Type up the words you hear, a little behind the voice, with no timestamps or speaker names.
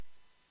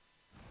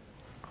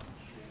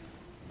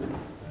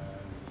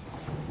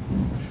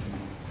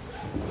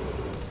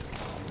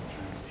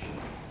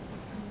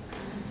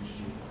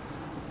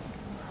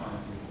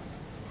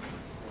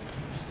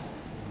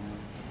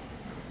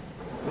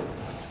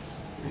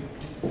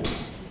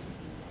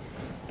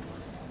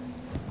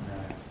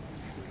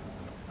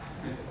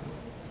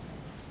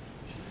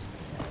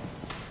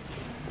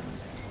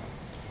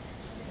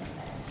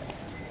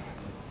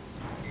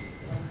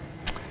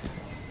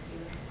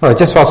Well,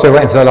 just whilst we're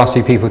waiting for the last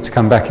few people to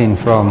come back in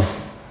from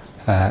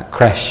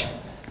creche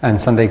and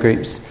Sunday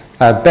groups,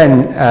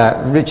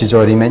 Ben, Richard's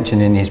already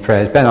mentioned in his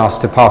prayers, Ben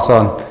asked to pass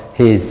on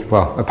his,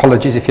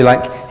 apologies if you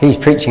like. He's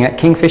preaching at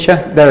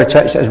Kingfisher. They're a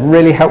church that has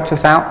really helped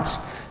us out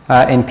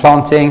in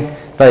planting,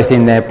 both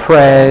in their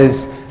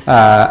prayers,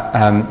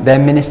 their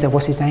minister,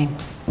 what's his name?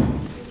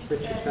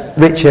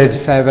 Richard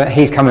Faber.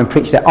 He's come and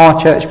preached at our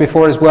church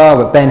before as well,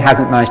 but Ben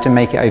hasn't managed to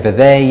make it over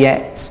there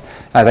yet.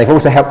 They've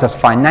also helped us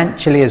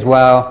financially as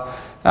well.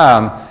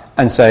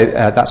 And so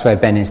that's where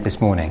Ben is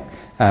this morning.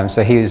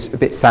 So he was a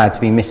bit sad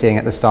to be missing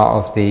at the start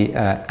of the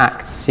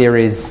Acts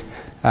series,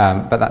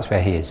 but that's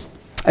where he is.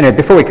 Anyway,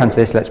 before we come to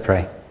this, let's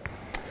pray.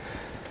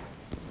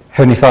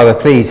 Heavenly Father,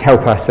 please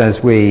help us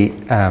as we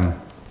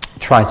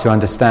try to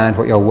understand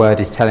what your word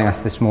is telling us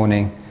this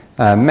morning.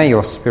 May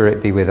your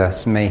Spirit be with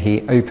us. May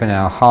he open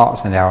our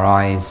hearts and our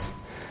eyes.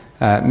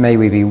 May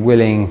we be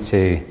willing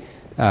to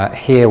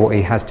hear what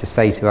he has to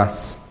say to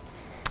us.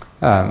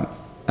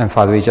 And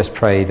Father, we just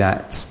pray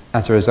that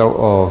as a result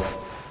of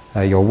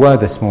your word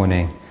this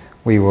morning,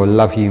 we will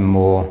love you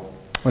more,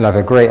 we'll have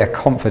a greater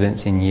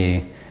confidence in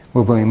you,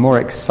 we'll be more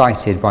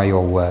excited by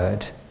your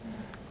word.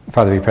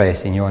 Father, we pray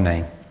this in your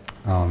name.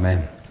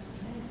 Amen.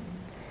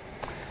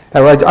 I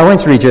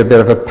want to read you a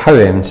bit of a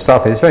poem to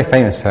start with. It's a very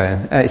famous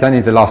poem. It's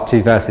only the last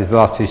two verses, the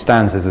last two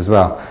stanzas as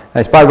well.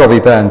 It's by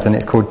Robbie Burns and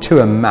it's called To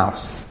a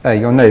Mouse.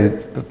 You'll know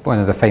one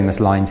of the famous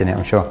lines in it,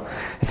 I'm sure.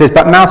 It says,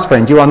 "But mouse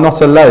friend, you are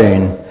not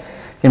alone.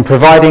 In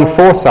providing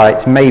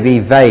foresight may be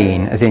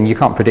vain," as in you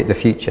can't predict the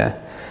future.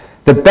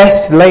 "The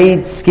best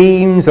laid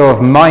schemes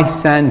of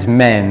mice and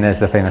men," there's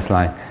the famous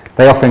line,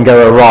 "they often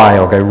go awry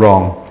or go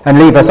wrong, and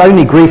leave us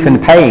only grief and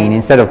pain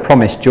instead of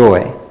promised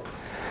joy.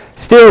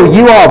 Still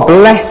you are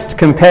blessed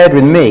compared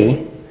with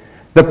me,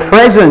 the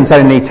present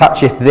only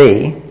toucheth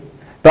thee.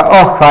 But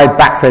I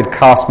backward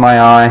cast my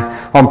eye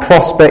on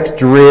prospects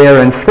drear,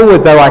 and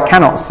forward though I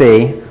cannot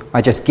see,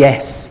 I just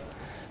guess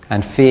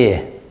and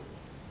fear."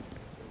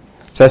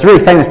 So it's a really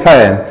famous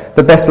poem,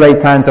 "The best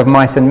laid plans of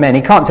mice and men."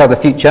 He can't tell the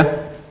future.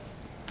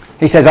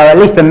 He says, at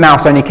least the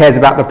mouse only cares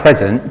about the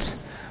present,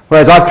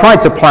 whereas I've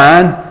tried to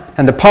plan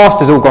and the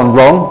past has all gone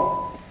wrong.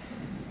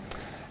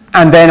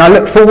 And then I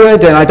look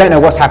forward and I don't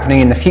know what's happening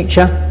in the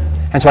future,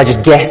 and so I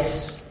just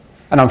guess,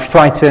 and I'm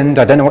frightened,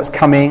 I don't know what's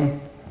coming.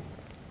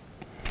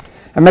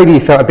 And maybe you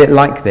felt a bit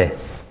like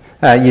this.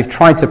 You've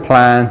tried to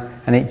plan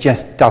and it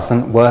just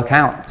doesn't work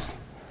out.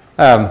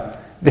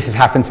 This has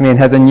happened to me and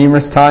Heather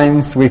numerous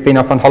times. We've been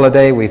off on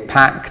holiday, we've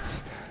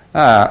packed,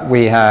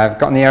 we have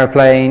got on the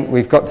aeroplane,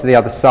 we've got to the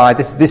other side.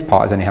 This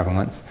part has only happened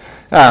once.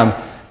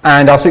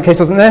 And our suitcase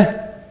wasn't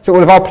there. So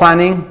all of our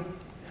planning,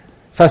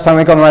 first time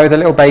we'd gone away with a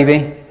little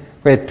baby,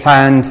 we had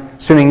planned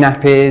swimming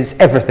nappies,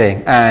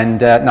 everything, and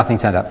nothing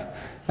turned up.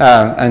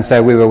 And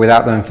so we were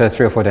without them for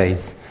 3 or 4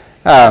 days.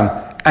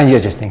 And you're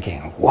just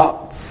thinking,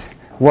 what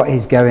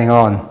is going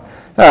on?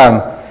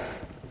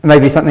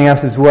 Maybe something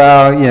else as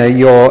well. You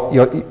know,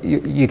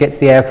 you get to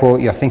the airport,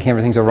 you're thinking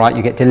everything's all right.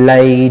 You get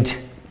delayed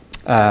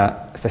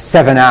for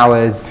 7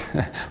 hours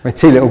with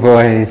 2 little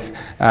boys.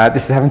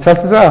 This has happened to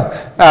us as well.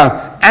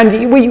 And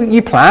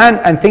you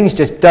plan, and things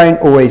just don't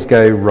always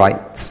go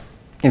right.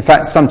 In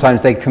fact,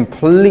 sometimes they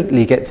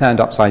completely get turned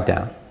upside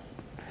down.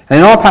 And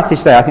in our passage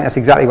today, I think that's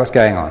exactly what's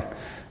going on.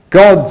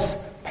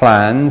 God's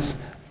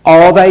plans,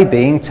 are they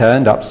being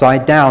turned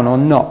upside down or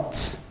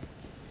not?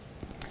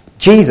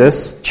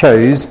 Jesus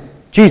chose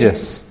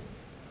Judas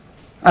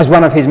as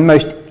one of his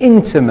most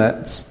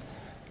intimate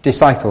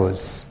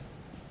disciples.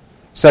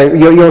 So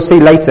you'll see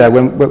later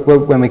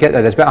when we get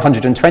there, there's about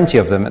 120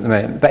 of them at the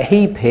moment, but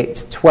he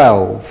picked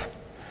 12,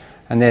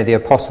 and they're the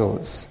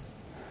apostles.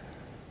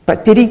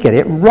 But did he get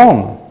it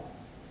wrong?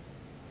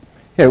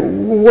 You know,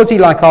 was he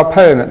like our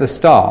poem at the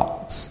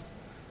start?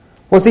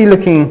 Was he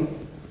looking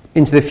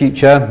into the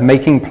future,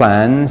 making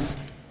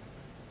plans,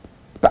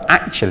 but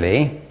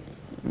actually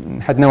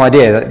had no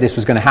idea that this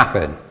was going to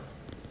happen?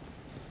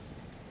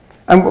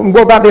 And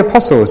what about the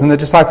apostles and the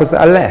disciples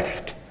that are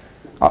left?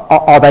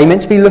 Are they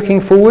meant to be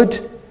looking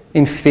forward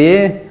in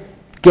fear,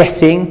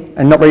 guessing,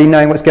 and not really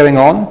knowing what's going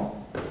on?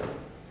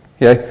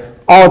 You know,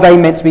 are they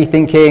meant to be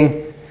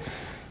thinking,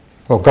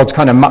 well, God's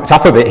kind of mucked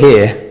up a bit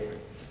here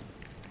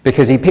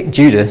because he picked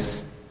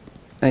Judas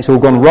and it's all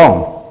gone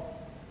wrong?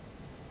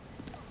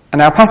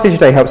 And our passage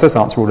today helps us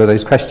answer all of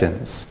those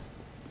questions.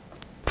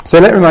 So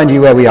let me remind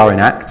you where we are in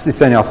Acts. This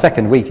is only our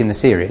second week in the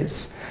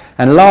series.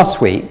 And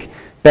last week,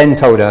 Ben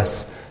told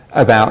us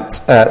about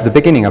the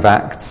beginning of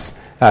Acts,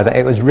 that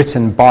it was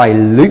written by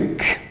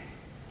Luke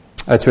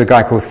to a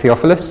guy called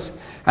Theophilus,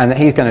 and that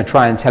he's going to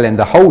try and tell him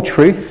the whole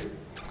truth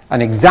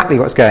and exactly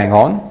what's going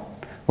on,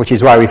 which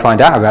is why we find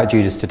out about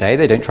Judas today.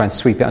 They don't try and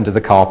sweep it under the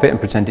carpet and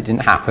pretend it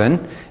didn't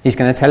happen. He's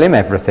going to tell him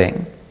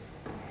everything.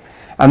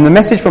 And the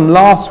message from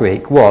last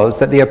week was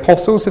that the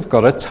apostles have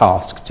got a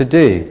task to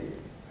do.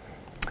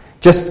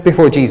 Just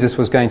before Jesus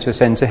was going to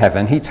ascend to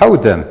heaven, he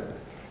told them,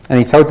 and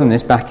he told them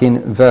this back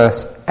in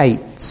verse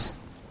 8.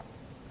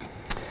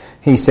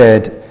 He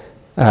said,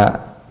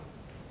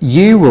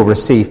 "You will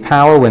receive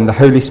power when the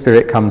Holy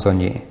Spirit comes on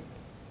you,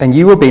 And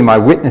you will be my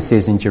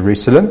witnesses in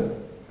Jerusalem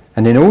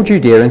and in all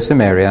Judea and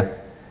Samaria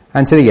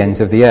and to the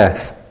ends of the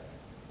earth.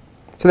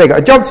 So they've got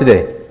a job to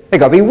do. They've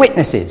got to be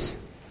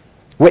witnesses.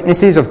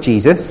 Witnesses of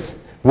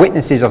Jesus,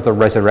 witnesses of the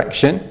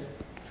resurrection,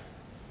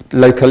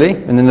 locally,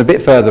 and then a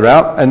bit further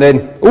out, and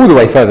then all the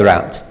way further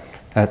out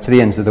to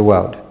the ends of the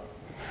world.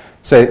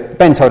 So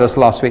Ben told us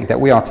last week that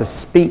we are to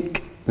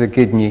speak the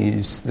good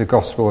news, the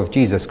gospel of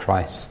Jesus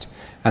Christ,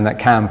 and that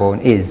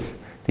Camborne is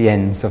the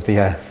ends of the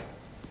earth.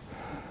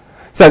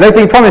 So they've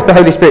been promised the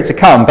Holy Spirit to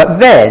come, but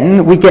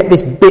then we get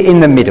this bit in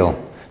the middle.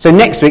 So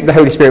next week the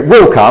Holy Spirit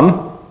will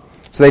come.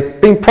 So they've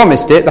been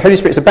promised it. The Holy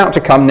Spirit's about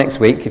to come next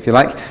week, if you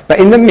like. But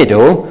in the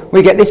middle,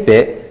 we get this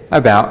bit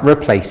about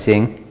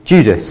replacing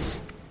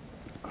Judas.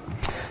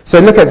 So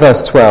look at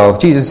verse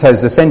 12. Jesus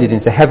has ascended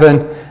into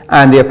heaven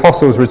and the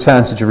apostles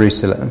return to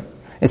Jerusalem.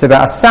 It's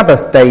about a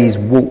Sabbath day's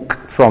walk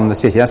from the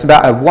city. That's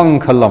about a 1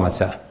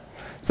 kilometre.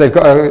 So they've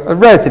got a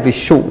relatively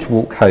short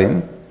walk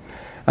home.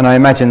 And I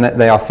imagine that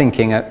they are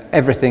thinking of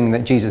everything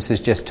that Jesus has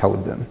just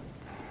told them.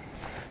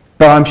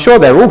 But I'm sure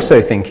they're also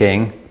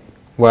thinking,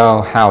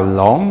 well, how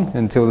long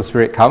until the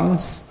Spirit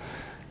comes?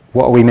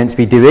 What are we meant to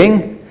be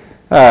doing?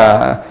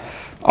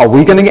 Are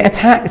we going to get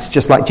attacked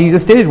just like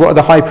Jesus did? What are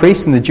the high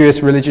priests and the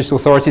Jewish religious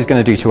authorities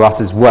going to do to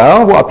us as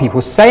well? What are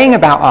people saying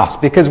about us?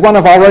 Because one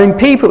of our own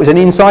people, it was an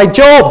inside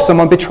job.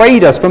 Someone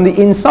betrayed us from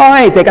the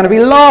inside. They're going to be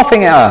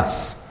laughing at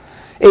us.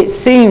 It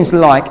seems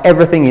like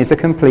everything is a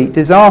complete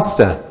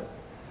disaster.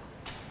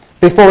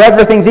 Before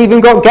everything's even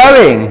got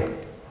going,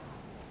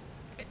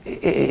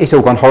 it's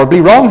all gone horribly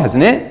wrong,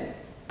 hasn't it?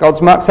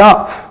 God's mucked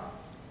up.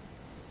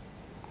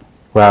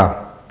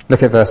 Well,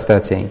 look at verse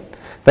 13.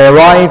 They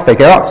arrive, they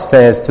go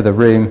upstairs to the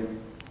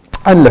room,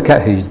 and look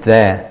at who's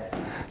there.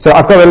 So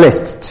I've got a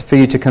list for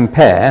you to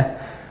compare.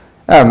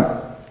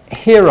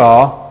 Here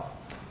are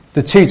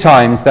the 2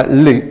 times that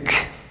Luke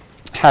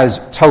has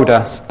told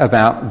us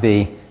about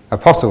the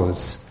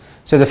apostles.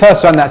 So the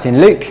first one, that's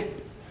in Luke,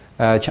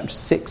 chapter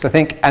 6, I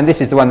think, and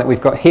this is the one that we've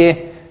got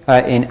here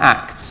in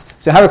Acts.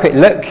 So have a quick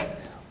look.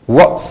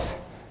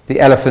 What's the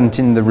elephant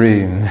in the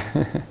room?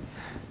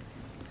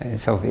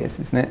 It's obvious,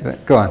 isn't it?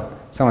 But go on,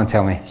 someone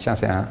tell me,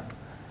 shout it out.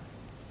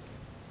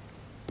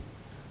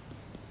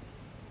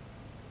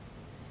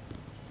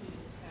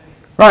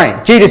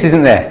 Right, Judas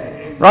isn't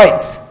there. Right.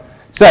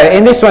 So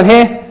in this one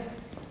here,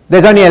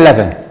 there's only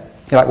 11.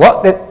 You're like,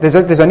 what?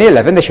 There's only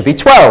 11. There should be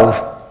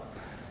 12.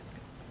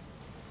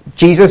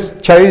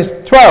 Jesus chose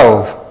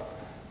 12.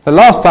 The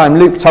last time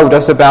Luke told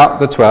us about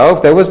the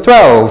 12, there was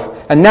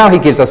 12. And now he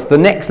gives us the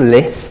next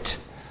list.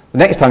 The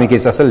next time he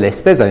gives us a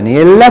list, there's only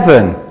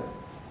 11.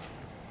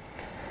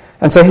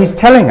 And so he's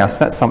telling us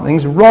that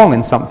something's wrong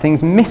and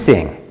something's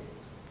missing.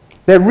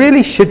 There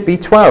really should be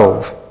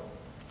 12.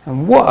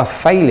 And what a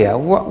failure,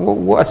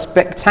 what a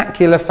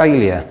spectacular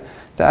failure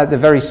that at the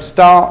very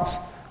start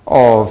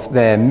of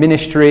their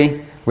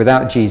ministry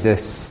without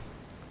Jesus,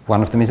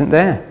 one of them isn't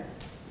there.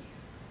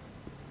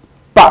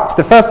 But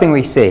the first thing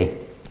we see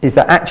is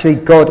that actually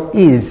God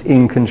is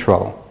in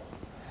control.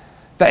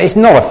 That it's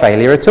not a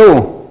failure at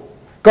all.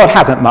 God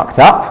hasn't mucked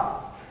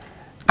up.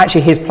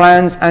 Actually, his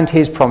plans and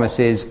his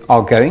promises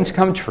are going to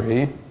come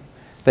true.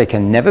 They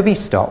can never be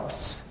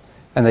stopped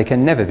and they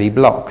can never be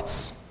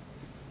blocked.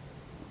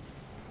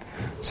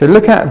 So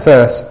look at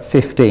verse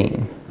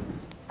 15.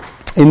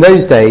 In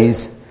those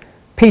days,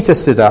 Peter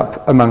stood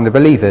up among the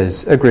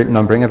believers, a group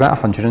numbering about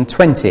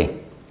 120.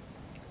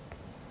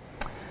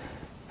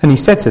 And he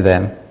said to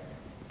them,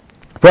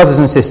 "Brothers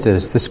and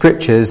sisters, the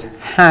scriptures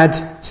had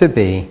to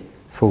be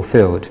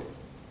fulfilled,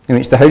 in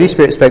which the Holy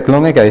Spirit spoke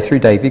long ago through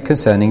David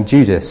concerning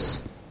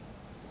Judas."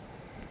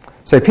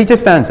 So Peter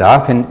stands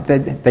up, and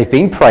they've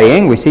been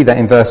praying. We see that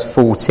in verse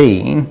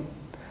 14.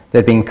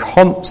 They've been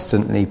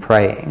constantly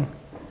praying.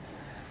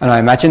 And I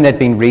imagine they'd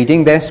been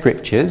reading their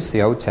scriptures,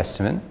 the Old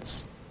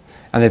Testament,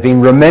 and they'd been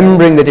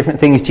remembering the different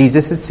things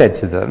Jesus had said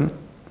to them.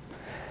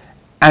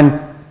 And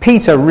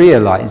Peter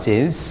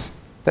realizes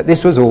that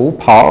this was all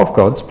part of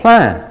God's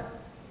plan.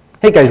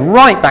 It goes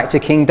right back to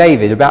King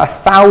David, about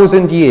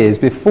 1,000 years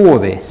before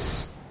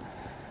this.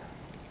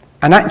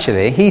 And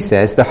actually, he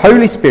says, the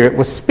Holy Spirit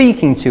was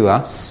speaking to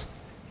us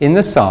in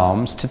the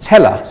Psalms to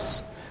tell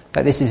us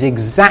that this is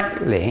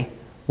exactly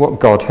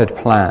what God had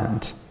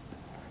planned.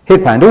 He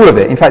had planned all of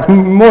it. In fact,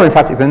 more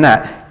emphatic than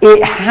that,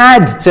 it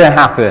had to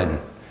happen.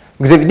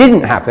 Because if it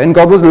didn't happen,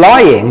 God was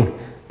lying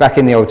back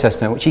in the Old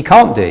Testament, which he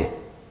can't do.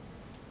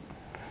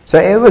 So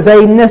it was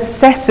a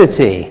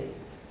necessity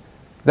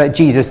that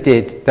Judas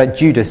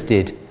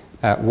did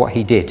what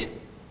he did.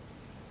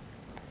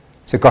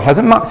 So God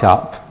hasn't mucked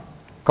up.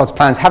 God's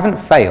plans haven't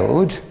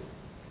failed.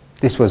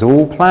 This was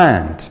all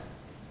planned.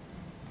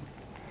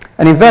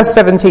 And in verse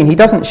 17, he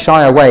doesn't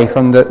shy away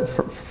from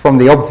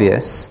the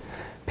obvious.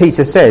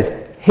 Peter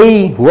says,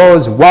 he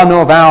was one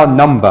of our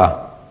number.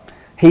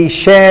 He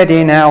shared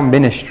in our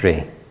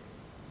ministry.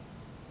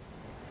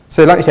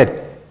 So like we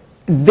said,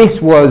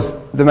 this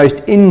was the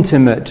most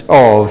intimate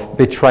of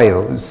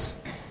betrayals.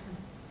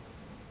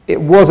 It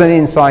was an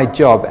inside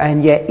job,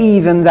 and yet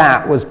even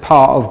that was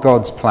part of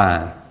God's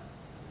plan.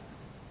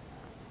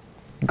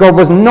 God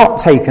was not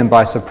taken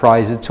by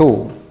surprise at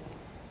all.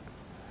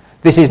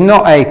 This is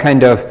not a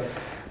kind of,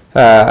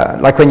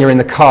 like when you're in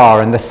the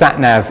car and the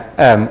sat-nav,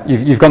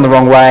 you've gone the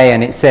wrong way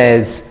and it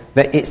says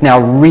that it's now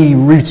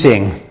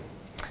rerouting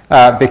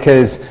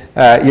because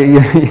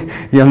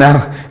you're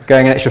now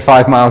going an extra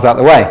 5 miles out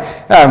the way.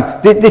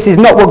 This is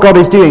not what God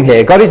is doing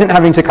here. God isn't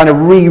having to kind of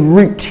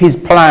reroute his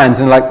plans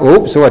and like,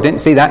 oops, I didn't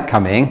see that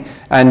coming,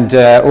 and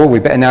we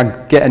better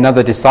now get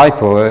another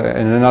disciple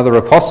and another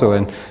apostle,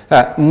 and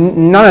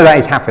none of that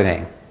is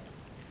happening.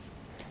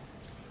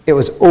 It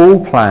was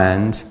all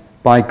planned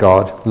by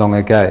God long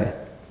ago.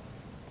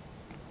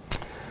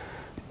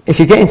 If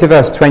you get into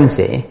verse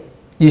 20,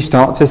 you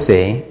start to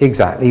see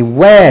exactly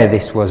where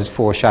this was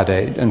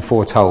foreshadowed and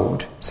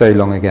foretold so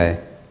long ago.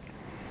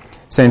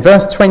 So in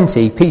verse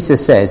 20, Peter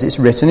says, it's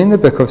written in the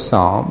book of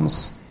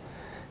Psalms,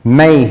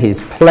 may his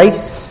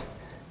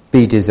place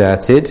be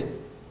deserted,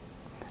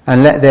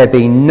 and let there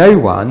be no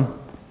one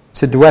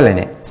to dwell in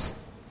it.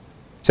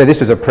 So this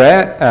was a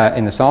prayer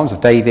in the Psalms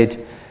of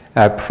David,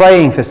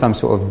 praying for some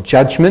sort of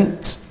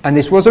judgment, and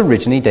this was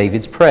originally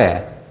David's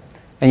prayer.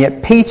 And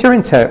yet Peter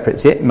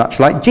interprets it, much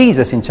like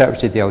Jesus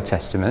interpreted the Old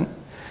Testament,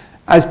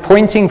 as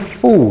pointing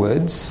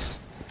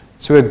forwards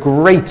to a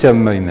greater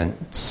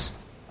moment,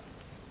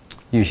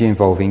 usually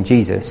involving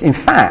Jesus. In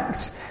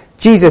fact,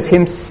 Jesus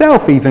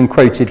himself even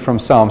quoted from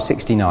Psalm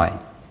 69.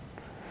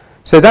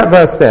 So that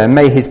verse there,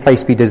 may his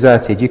place be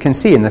deserted, you can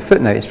see in the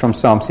footnote it's from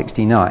Psalm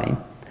 69,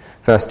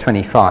 verse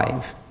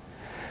 25.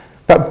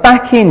 But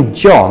back in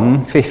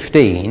John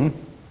 15,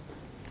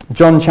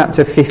 John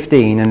chapter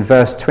 15 and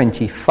verse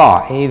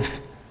 25,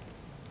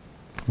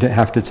 you don't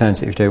have to turn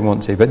to it if you don't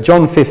want to, but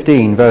John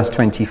 15 verse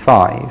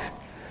 25,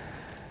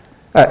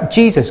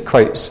 Jesus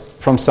quotes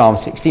from Psalm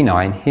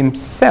 69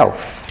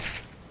 himself.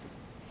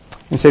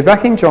 And so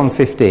back in John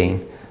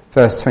 15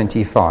 verse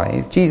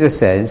 25, Jesus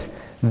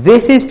says,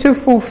 this is to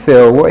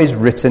fulfill what is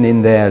written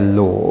in their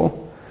law.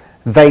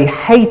 They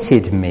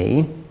hated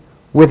me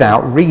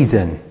without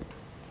reason.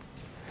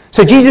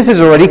 So Jesus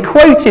has already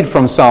quoted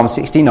from Psalm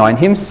 69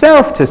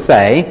 himself to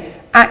say,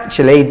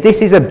 actually,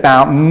 this is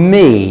about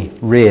me,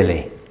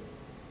 really.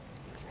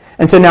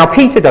 And so now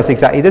Peter does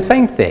exactly the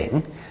same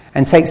thing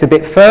and takes a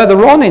bit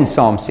further on in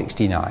Psalm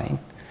 69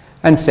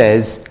 and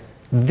says,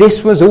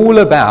 this was all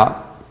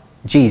about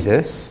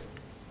Jesus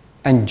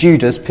and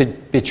Judas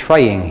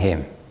betraying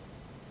him.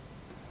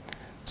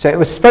 So it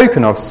was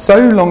spoken of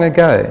so long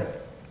ago,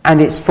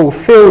 and it's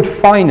fulfilled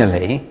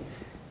finally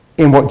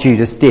in what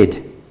Judas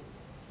did.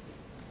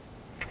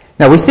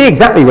 Now we see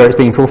exactly where it's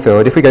being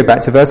fulfilled if we go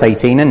back to verse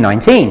 18 and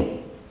 19.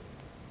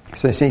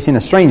 So it's in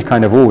a strange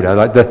kind of order,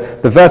 like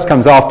the verse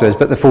comes afterwards,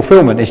 but the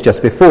fulfillment is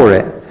just before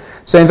it.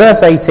 So in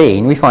verse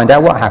 18 we find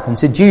out what happened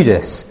to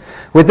Judas.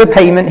 With the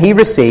payment he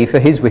received for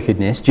his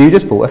wickedness,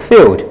 Judas bought a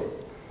field,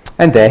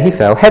 and there he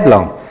fell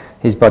headlong.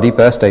 His body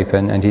burst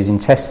open and his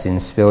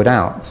intestines spilled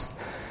out.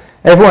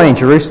 Everyone in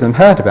Jerusalem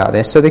heard about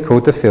this, so they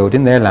called the field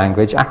in their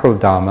language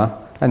Akeldama,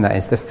 and that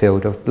is the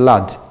field of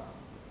blood.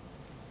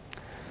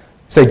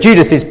 So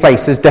Judas's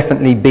place has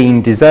definitely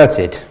been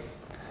deserted,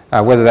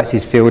 whether that's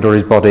his field or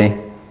his body.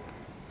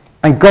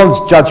 And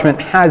God's judgment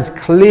has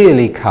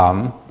clearly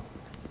come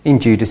in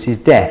Judas's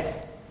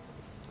death.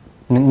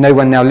 No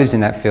one now lives in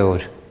that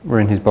field or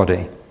in his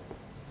body.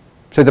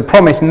 So the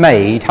promise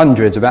made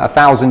hundreds, about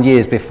 1,000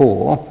 years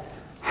before,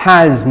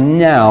 has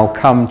now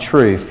come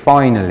true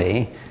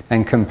finally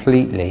and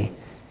completely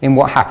in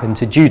what happened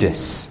to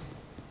Judas.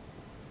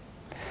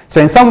 So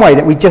in some way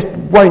that we just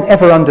won't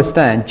ever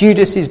understand,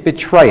 Judas's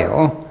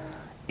betrayal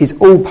is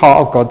all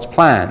part of God's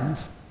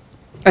plans.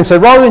 And so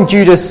rather than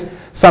Judas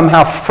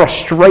somehow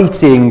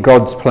frustrating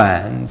God's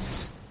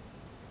plans,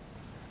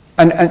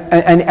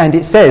 and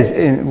it says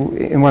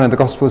in one of the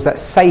Gospels that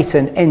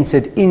Satan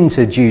entered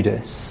into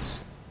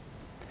Judas.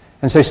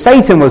 And so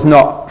Satan was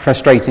not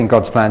frustrating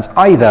God's plans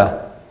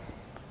either.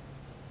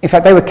 In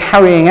fact, they were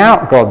carrying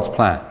out God's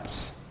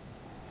plans.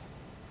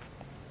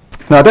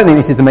 Now, I don't think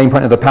this is the main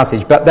point of the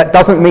passage, but that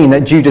doesn't mean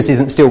that Judas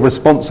isn't still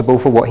responsible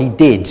for what he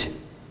did.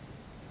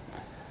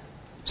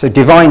 So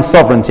divine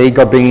sovereignty,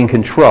 God being in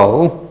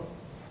control,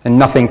 and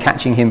nothing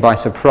catching him by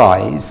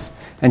surprise,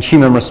 and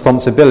human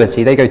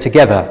responsibility, they go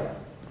together.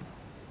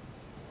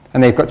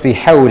 And they've got to be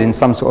held in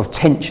some sort of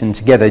tension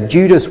together.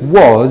 Judas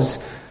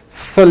was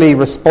fully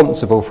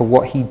responsible for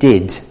what he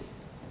did.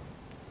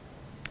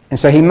 And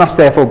so he must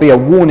therefore be a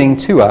warning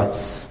to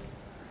us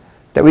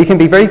that we can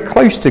be very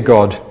close to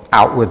God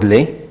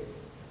outwardly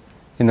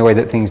in the way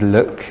that things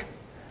look,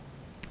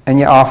 and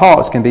yet our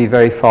hearts can be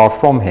very far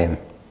from him.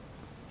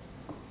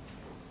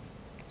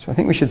 So I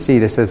think we should see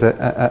this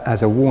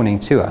as a warning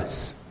to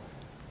us.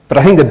 But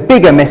I think the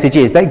bigger message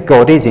is that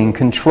God is in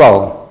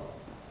control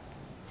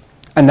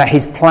and that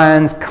his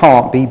plans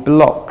can't be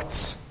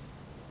blocked.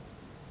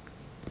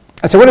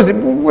 And so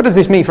what does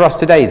this mean for us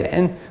today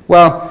then?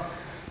 Well,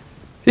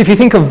 if you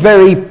think of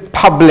very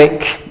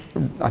public,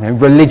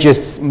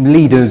 religious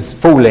leaders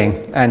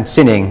falling and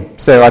sinning,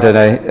 so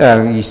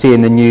you see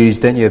in the news,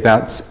 don't you,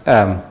 about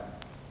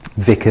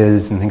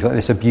vicars and things like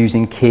this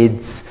abusing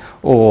kids,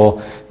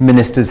 or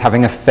ministers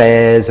having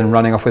affairs and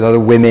running off with other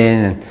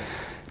women.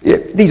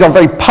 And these are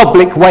very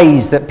public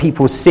ways that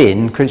people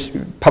sin,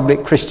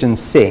 public Christians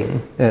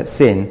sin.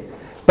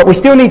 But we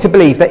still need to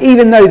believe that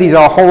even though these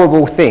are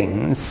horrible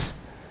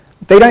things,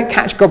 they don't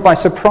catch God by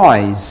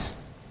surprise,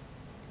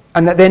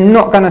 and that they're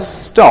not going to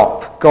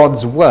stop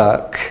God's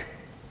work.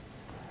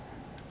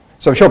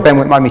 So I'm sure Ben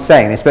wouldn't mind me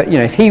saying this, but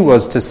if he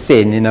was to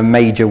sin in a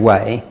major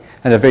way,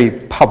 in a very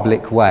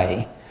public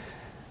way,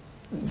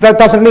 that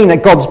doesn't mean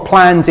that God's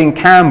plans in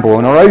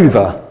Camborne are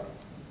over,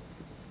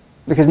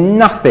 because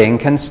nothing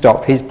can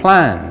stop his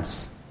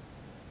plans.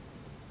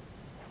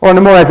 Or on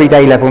a more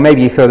everyday level,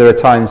 maybe you feel there are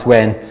times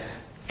when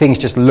things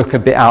just look a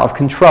bit out of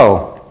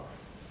control.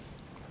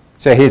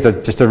 So here's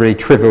just a really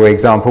trivial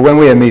example. When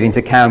we were moving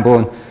to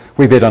Camborne,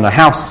 we bid on a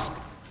house.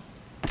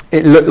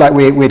 It looked like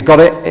we'd got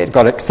it. It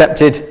got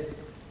accepted.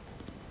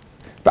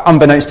 But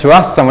unbeknownst to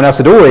us, someone else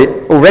had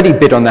already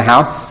bid on the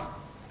house,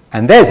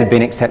 and theirs had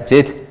been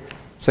accepted.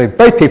 So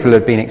both people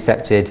had been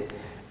accepted,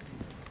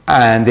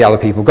 and the other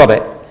people got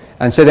it.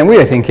 And so then we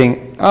were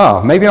thinking,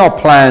 maybe our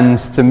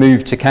plans to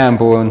move to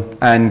Camborne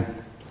and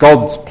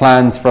God's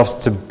plans for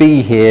us to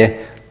be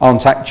here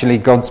aren't actually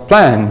God's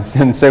plans.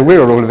 And so we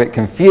were all a bit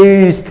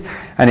confused,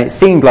 and it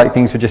seemed like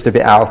things were just a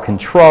bit out of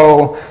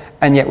control.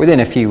 And yet within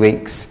a few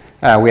weeks,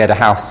 we had a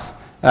house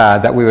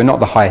that we were not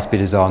the highest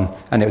bidders on,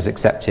 and it was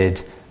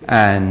accepted,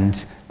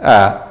 and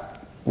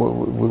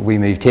we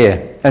moved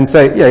here. And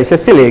so, it's a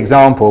silly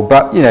example,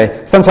 but,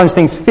 sometimes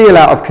things feel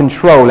out of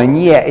control,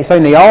 and yet it's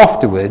only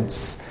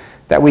afterwards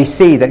that we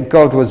see that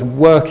God was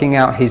working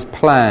out his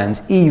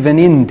plans, even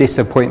in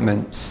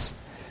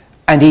disappointments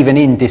and even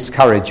in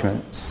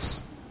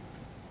discouragements.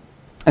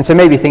 And so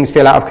maybe things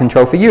feel out of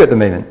control for you at the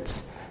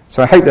moment.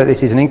 So I hope that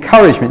this is an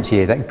encouragement to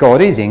you, that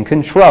God is in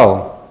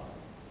control,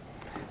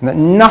 and that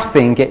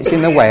nothing gets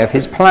in the way of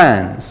his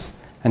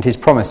plans and his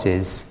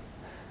promises,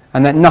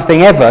 and that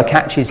nothing ever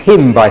catches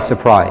him by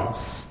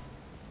surprise.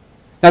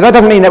 Now, that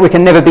doesn't mean that we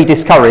can never be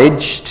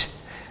discouraged,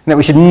 and that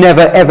we should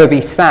never ever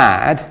be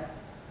sad,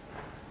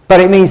 but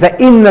it means that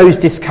in those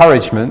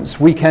discouragements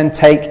we can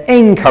take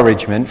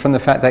encouragement from the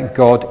fact that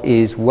God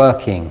is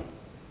working,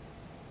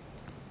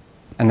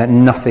 and that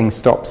nothing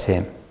stops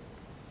him.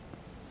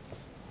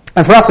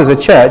 And for us as a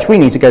church, we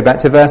need to go back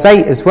to verse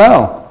 8 as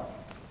well,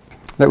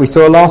 that we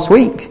saw last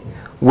week.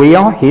 We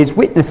are his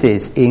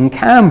witnesses in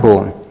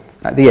Camborne,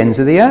 at the ends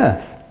of the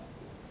earth.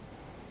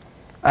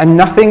 And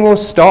nothing will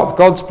stop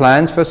God's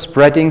plans for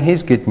spreading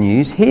his good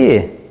news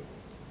here.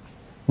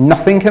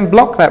 Nothing can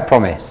block that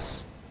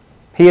promise.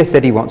 He has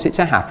said he wants it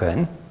to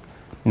happen.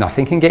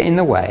 Nothing can get in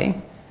the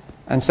way.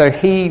 And so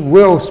he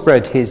will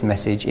spread his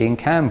message in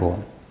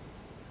Camborne.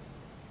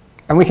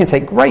 And we can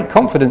take great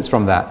confidence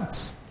from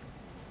that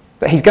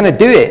he's going to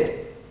do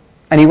it,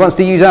 and he wants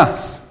to use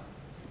us.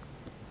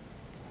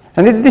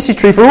 And this is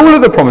true for all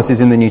of the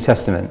promises in the New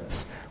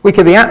Testament. We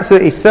can be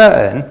absolutely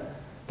certain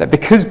that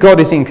because God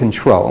is in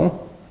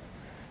control,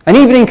 and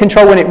even in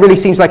control when it really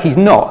seems like he's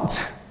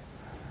not,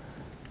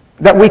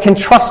 that we can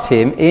trust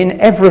him in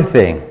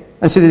everything.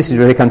 And so this is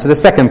where we come to the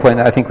second point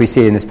that I think we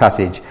see in this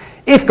passage.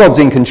 If God's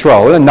in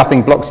control and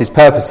nothing blocks his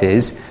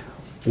purposes,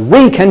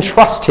 we can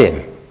trust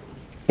him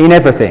in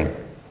everything,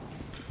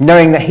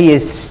 knowing that he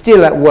is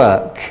still at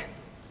work.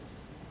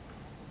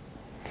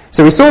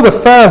 So we saw the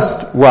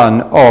first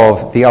one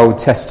of the Old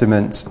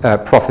Testament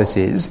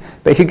prophecies,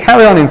 but if you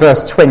carry on in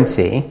verse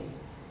 20,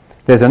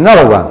 there's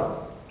another one.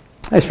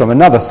 It's from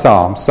another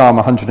psalm, Psalm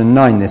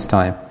 109 this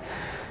time.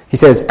 He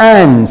says,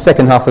 and,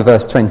 second half of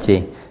verse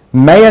 20,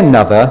 may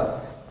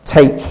another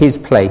take his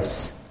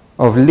place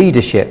of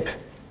leadership.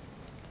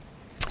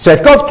 So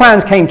if God's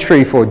plans came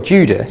true for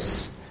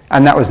Judas,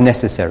 and that was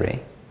necessary,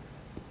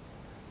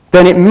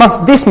 then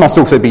this must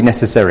also be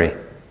necessary.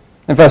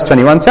 And verse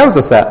 21 tells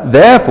us that.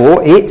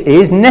 Therefore, it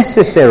is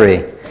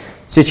necessary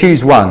to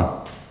choose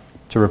one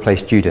to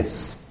replace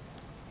Judas.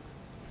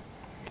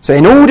 So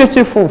in order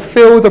to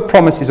fulfill the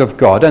promises of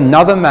God,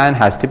 another man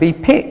has to be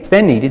picked.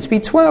 There needed to be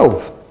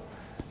 12.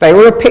 They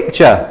were a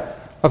picture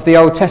of the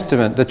Old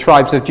Testament, the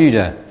tribes of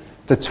Judah,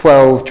 the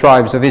 12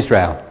 tribes of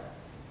Israel.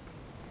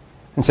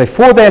 And so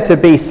for there to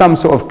be some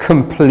sort of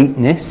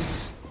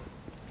completeness,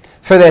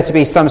 for there to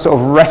be some sort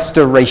of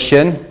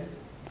restoration,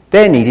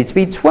 there needed to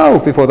be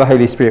 12 before the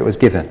Holy Spirit was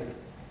given.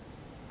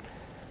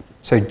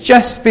 So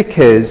just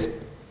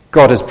because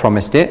God has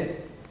promised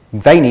it,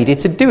 they needed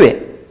to do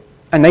it.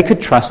 And they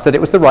could trust that it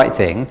was the right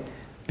thing,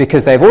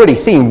 because they've already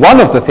seen one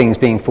of the things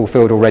being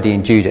fulfilled already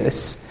in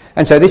Judas.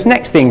 And so this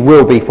next thing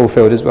will be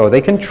fulfilled as well.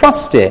 They can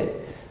trust it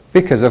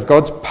because of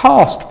God's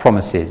past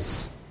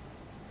promises.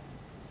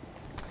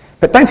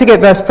 But don't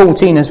forget verse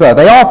 14 as well.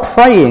 They are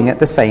praying at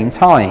the same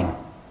time.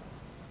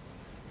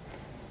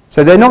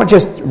 So they're not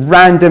just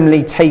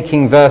randomly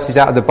taking verses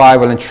out of the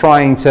Bible and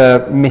trying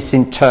to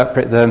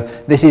misinterpret them.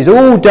 This is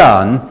all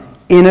done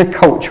in a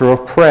culture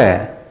of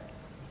prayer.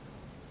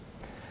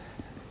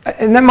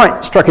 And that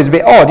might strike us a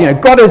bit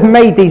odd. God has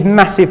made these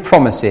massive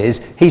promises.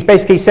 He's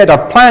basically said,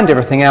 I've planned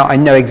everything out. I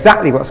know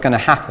exactly what's going to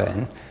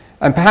happen.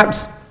 And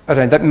perhaps,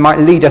 that might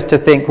lead us to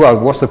think, well,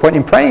 what's the point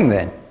in praying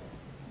then?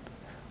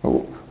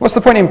 What's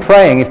the point in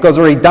praying if God's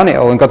already done it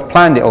all and God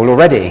planned it all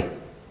already?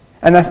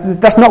 And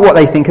that's not what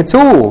they think at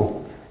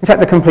all. In fact,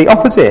 the complete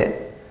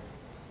opposite.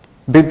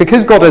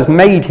 Because God has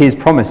made his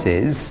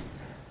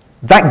promises,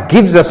 that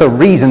gives us a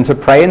reason to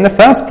pray in the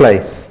first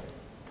place.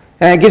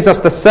 And it gives us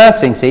the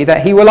certainty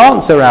that he will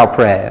answer our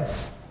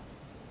prayers.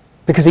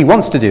 Because he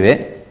wants to do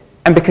it,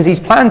 and because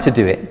he's planned to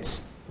do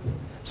it.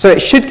 So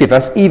it should give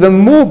us even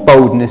more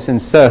boldness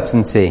and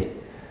certainty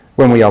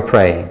when we are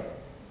praying.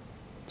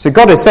 So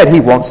God has said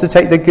he wants to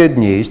take the good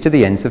news to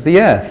the ends of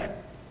the earth.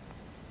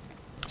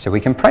 So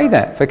we can pray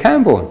that for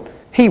Camborne.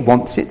 He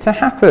wants it to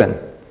happen.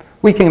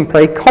 We can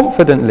pray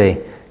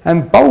confidently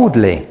and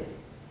boldly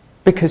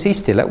because he's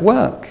still at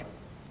work.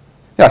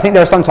 I think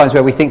there are some times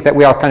where we think that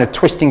we are kind of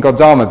twisting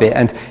God's arm a bit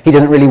and he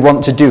doesn't really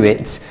want to do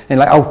it. And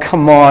like, oh,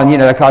 come on,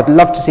 I'd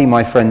love to see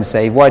my friends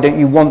saved. Why don't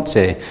you want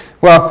to?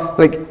 Well,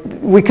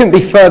 we couldn't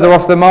be further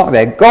off the mark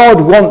there. God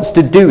wants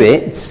to do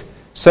it,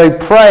 so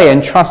pray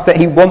and trust that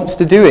he wants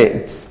to do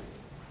it.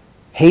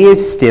 He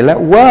is still at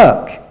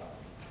work.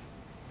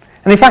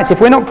 And in fact,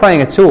 if we're not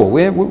praying at all,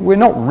 we're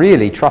not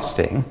really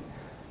trusting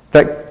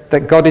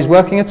that God is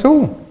working at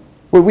all.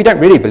 We don't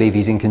really believe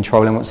he's in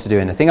control and wants to do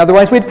anything.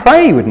 Otherwise, we'd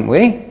pray, wouldn't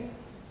we?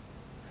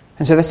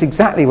 And so that's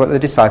exactly what the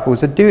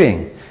disciples are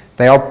doing.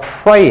 They are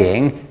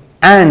praying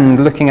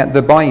and looking at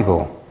the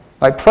Bible.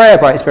 Like prayer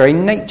by its very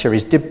nature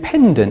is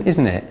dependent,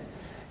 isn't it?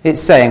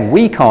 It's saying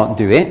we can't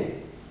do it.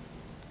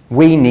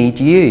 We need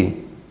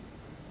you.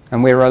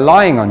 And we're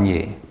relying on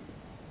you.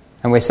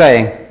 And we're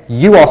saying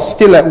you are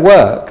still at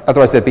work.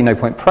 Otherwise there'd be no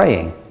point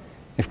praying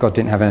if God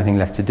didn't have anything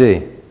left to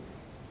do.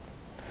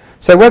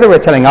 So whether we're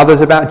telling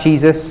others about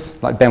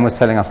Jesus, like Ben was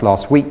telling us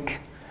last week,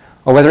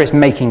 or whether it's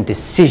making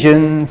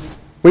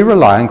decisions, we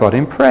rely on God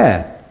in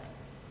prayer,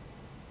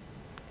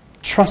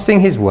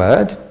 trusting his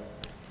word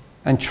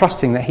and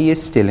trusting that he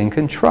is still in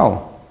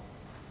control.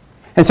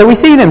 And so we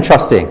see them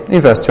trusting in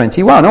verse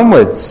 21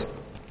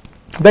 onwards.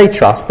 They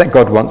trust that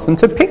God wants them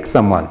to pick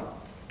someone.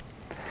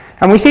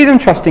 And we see them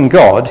trusting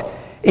God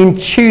in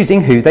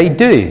choosing who they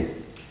do.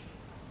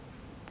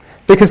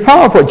 Because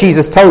part of what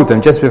Jesus told them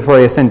just before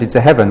he ascended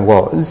to heaven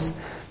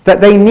was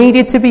that they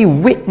needed to be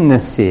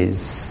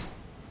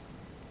witnesses.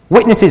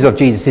 Witnesses of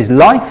Jesus'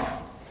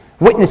 life,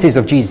 witnesses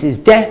of Jesus'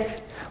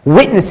 death,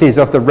 witnesses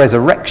of the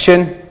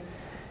resurrection.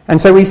 And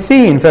so we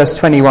see in verse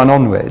 21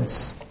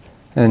 onwards,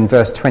 and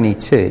verse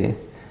 22,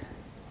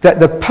 that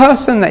the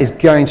person that is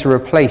going to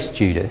replace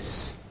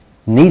Judas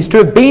needs to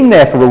have been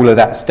there for all of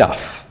that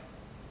stuff.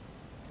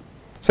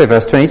 So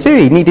verse 22,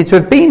 he needed to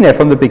have been there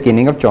from the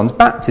beginning of John's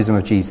baptism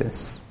of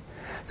Jesus,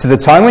 to the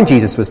time when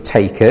Jesus was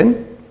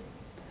taken,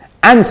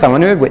 and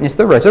someone who had witnessed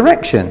the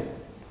resurrection,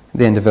 at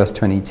the end of verse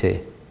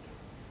 22.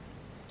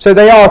 So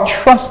they are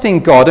trusting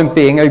God and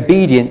being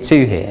obedient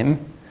to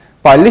him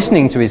by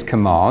listening to his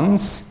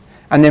commands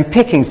and then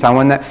picking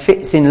someone that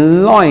fits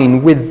in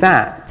line with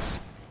that.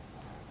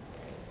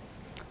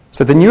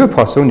 So the new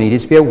apostle needed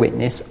to be a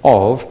witness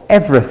of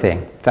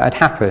everything that had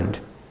happened.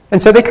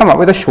 And so they come up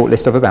with a short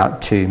list of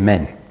about 2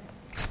 men.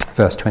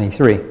 Verse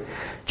 23.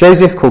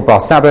 Joseph, called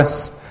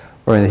Barsabbas,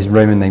 or in his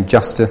Roman name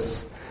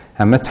Justus,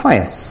 and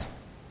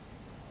Matthias.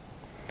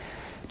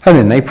 And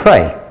then they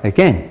pray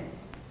again.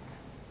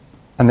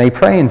 And they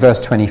pray in verse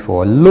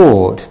 24,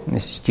 Lord, and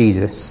this is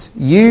Jesus,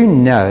 you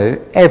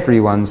know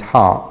everyone's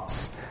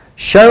hearts.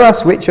 Show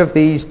us which of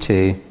these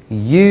 2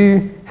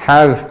 you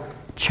have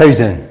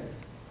chosen.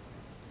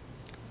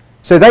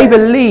 So they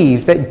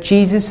believe that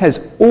Jesus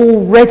has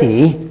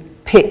already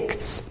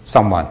picked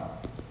someone.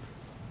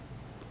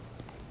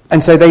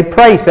 And so they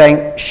pray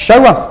saying,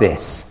 show us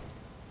this.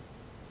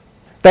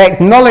 They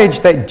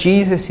acknowledge that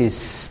Jesus is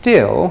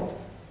still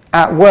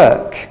at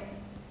work.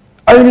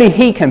 Only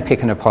he can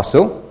pick an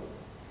apostle.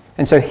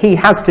 And so he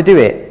has to do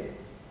it.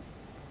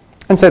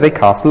 And so they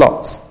cast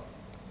lots.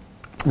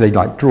 They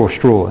draw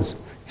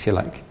straws, if you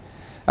like.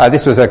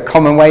 This was a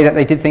common way that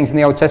they did things in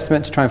the Old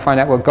Testament to try and find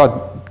out what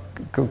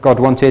God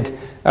wanted.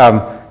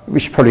 We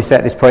should probably say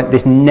at this point,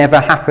 this never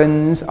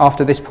happens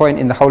after this point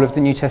in the whole of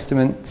the New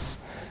Testament.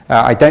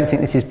 I don't think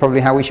this is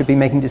probably how we should be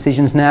making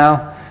decisions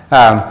now.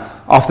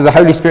 After the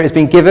Holy Spirit has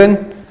been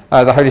given,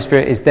 the Holy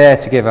Spirit is there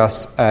to give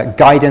us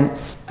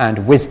guidance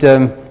and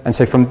wisdom. And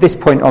so from this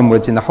point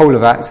onwards, in the whole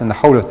of Acts and the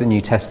whole of the New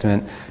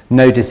Testament,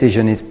 no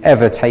decision is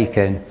ever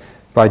taken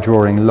by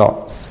drawing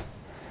lots.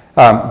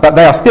 But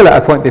they are still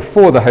at a point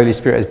before the Holy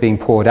Spirit is being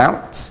poured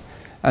out.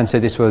 And so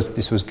this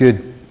was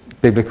good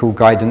biblical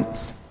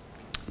guidance.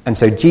 And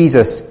so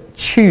Jesus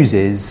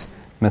chooses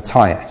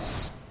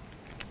Matthias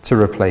to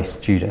replace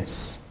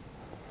Judas.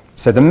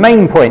 So the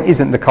main point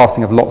isn't the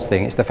casting of lots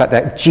thing, it's the fact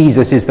that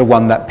Jesus is the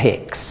one that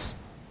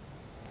picks.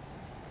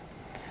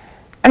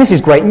 And this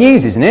is great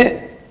news, isn't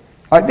it?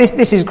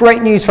 This is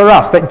great news for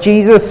us, that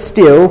Jesus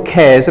still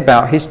cares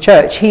about his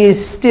church. He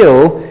is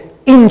still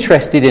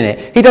interested in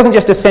it. He doesn't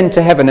just ascend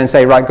to heaven and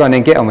say, right, go on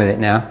and get on with it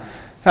now.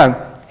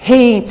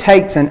 He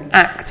takes an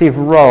active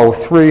role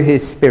through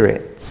his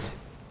Spirit.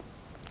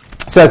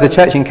 So as a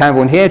church in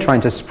Camborne here,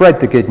 trying to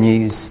spread the good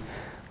news,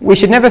 we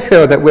should never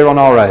feel that we're on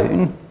our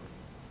own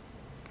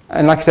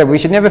And like I said, we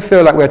should never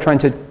feel like we're trying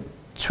to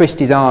twist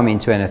his arm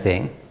into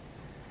anything.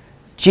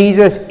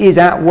 Jesus is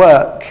at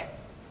work.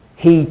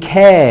 He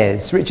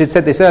cares. Richard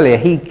said this earlier.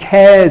 He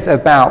cares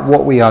about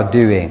what we are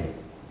doing.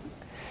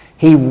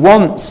 He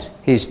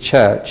wants his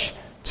church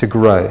to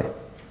grow.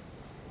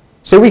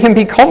 So we can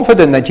be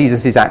confident that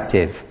Jesus is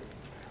active.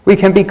 We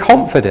can be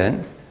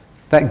confident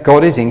that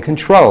God is in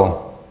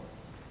control.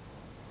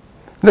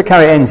 Look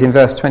how it ends in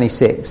verse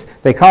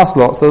 26. They cast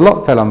lots, the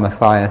lot fell on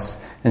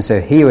Matthias, and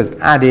so he was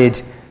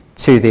added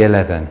to the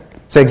 11.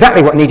 So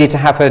exactly what needed to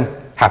happen,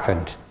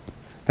 happened.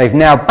 They've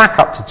now back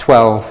up to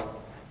 12.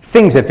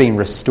 Things have been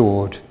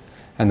restored,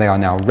 and they are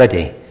now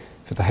ready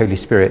for the Holy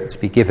Spirit to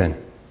be given.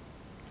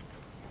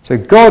 So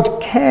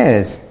God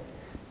cares.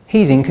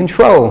 He's in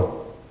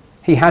control.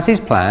 He has his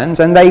plans,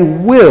 and they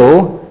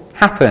will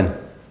happen.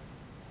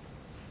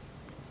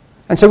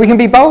 And so we can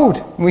be bold,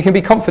 and we can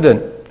be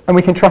confident, and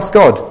we can trust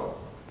God.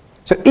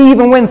 So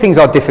even when things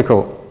are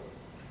difficult,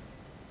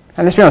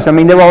 and let's be honest, I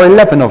mean, there are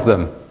 11 of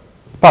them,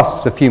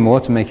 plus a few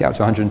more to make it up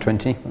to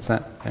 120. What's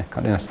that? Yeah,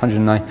 can't do that.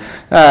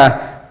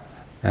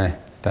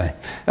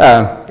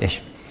 109.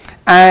 Ish.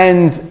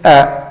 And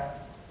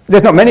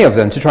there's not many of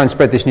them to try and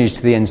spread this news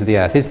to the ends of the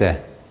earth, is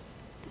there?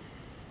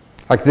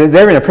 Like,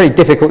 they're in a pretty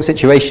difficult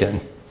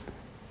situation,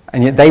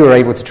 and yet they were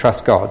able to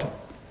trust God.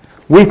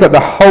 We've got the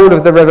whole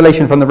of the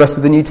revelation from the rest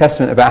of the New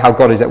Testament about how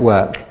God is at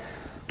work,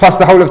 plus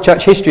the whole of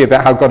church history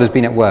about how God has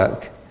been at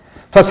work,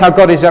 plus how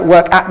God is at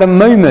work at the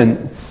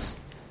moment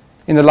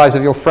in the lives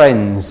of your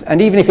friends.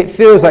 And even if it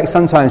feels like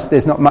sometimes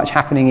there's not much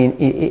happening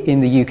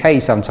in the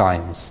UK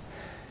sometimes,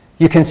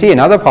 you can see in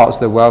other parts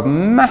of the world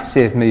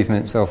massive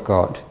movements of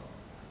God.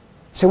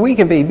 So we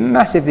can be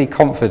massively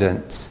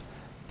confident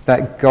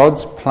that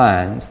God's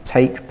plans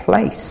take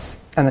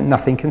place and that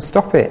nothing can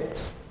stop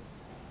it.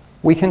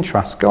 We can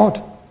trust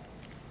God.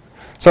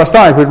 So I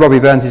started with Robbie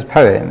Burns'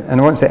 poem, and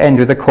I want to end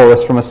with a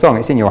chorus from a song.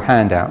 It's in your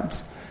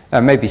handout.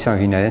 Maybe some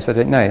of you know this, I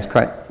don't know. It's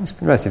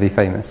relatively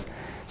famous.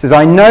 It says,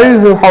 I know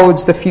who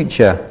holds the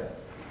future,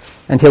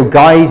 and he'll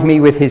guide me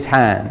with his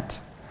hand.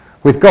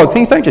 With God,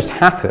 things don't just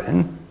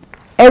happen.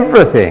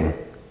 Everything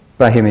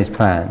by him is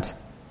planned.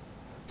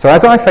 So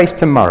as I face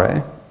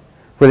tomorrow,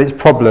 with its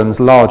problems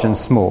large and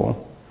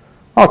small,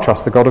 I'll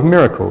trust the God of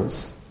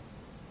miracles,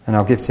 and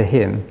I'll give to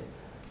him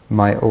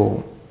my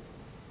all.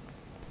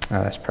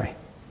 Let's pray.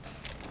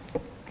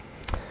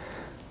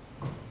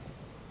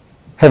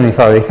 Heavenly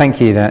Father,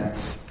 thank you that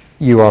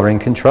you are in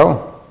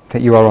control,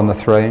 that you are on the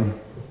throne,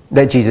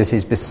 that Jesus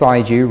is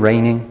beside you,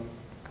 reigning.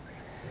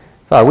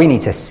 Father, we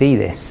need to see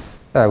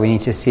this. We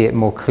need to see it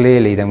more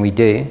clearly than we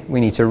do.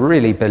 We need to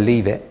really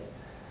believe it.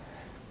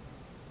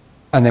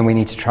 And then we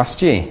need to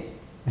trust you.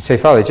 And so,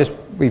 Father,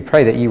 we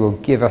pray that you will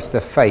give us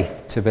the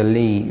faith to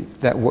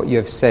believe that what you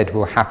have said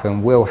will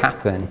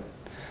happen,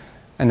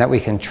 and that we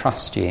can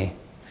trust you,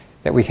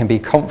 that we can be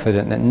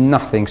confident that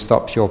nothing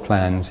stops your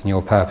plans and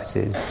your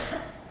purposes.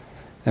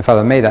 And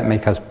Father, may that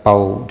make us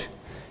bold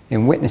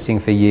in witnessing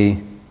for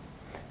you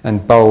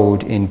and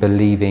bold in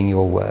believing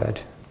your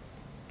word.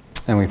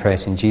 And we pray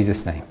this in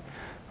Jesus' name.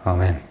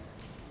 Amen.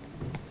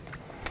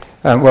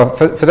 Well,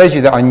 for those of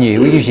you that are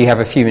new, we usually have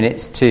a few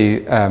minutes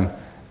to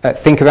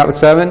think about the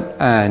sermon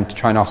and to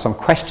try and ask some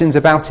questions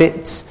about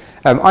it.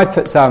 I've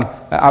put some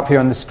up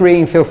here on the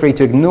screen. Feel free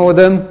to ignore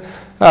them.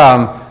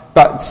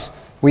 But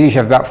we usually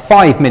have about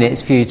 5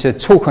 minutes for you to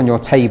talk on your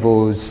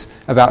tables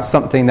about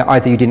something that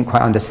either you didn't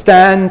quite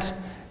understand,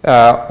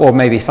 or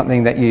maybe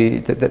something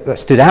that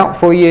stood out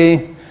for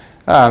you.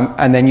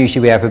 And then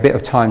usually we have a bit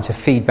of time to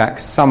feedback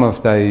some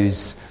of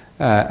those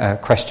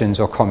questions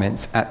or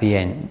comments at the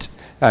end.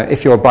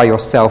 If you're by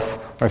yourself,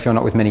 or if you're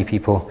not with many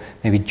people,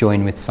 maybe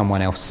join with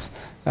someone else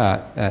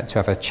to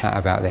have a chat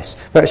about this.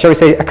 But shall we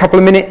say a couple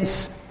of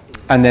minutes,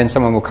 and then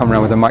someone will come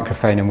around with a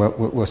microphone, and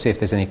we'll see if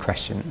there's any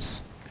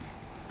questions.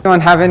 Anyone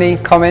have any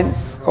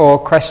comments or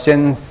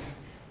questions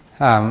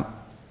from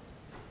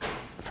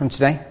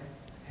today?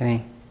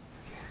 Any?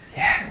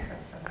 Yeah,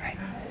 great.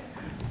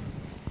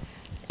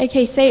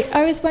 Okay, so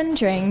I was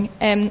wondering,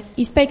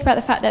 you spoke about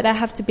the fact that there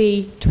have to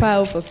be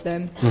 12 of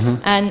them,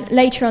 and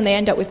later on they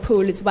end up with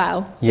Paul as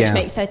well, which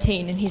makes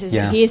 13, and he says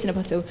that he is an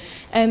apostle.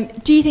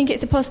 Do you think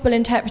it's a possible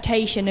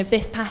interpretation of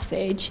this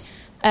passage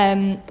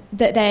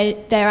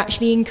that they're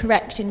actually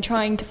incorrect in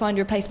trying to find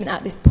a replacement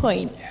at this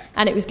point,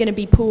 and it was going to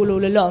be Paul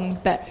all along,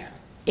 but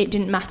it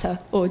didn't matter?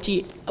 Or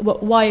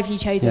why have you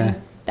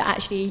chosen that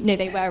actually, no,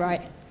 they were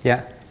right?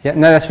 Yeah, no,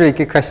 that's a really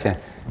good question.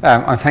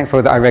 I'm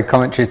thankful that I read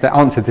commentaries that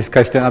answered this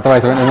question,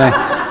 otherwise I wouldn't know.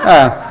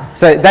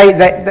 So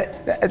they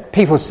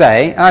people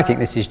say, and I think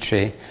this is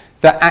true,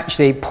 that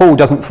actually Paul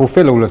doesn't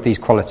fulfill all of these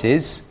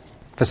qualities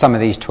for some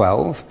of these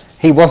 12.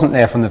 He wasn't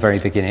there from the very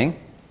beginning.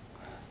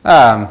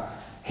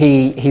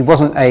 He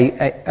wasn't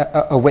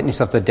a witness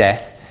of the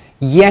death.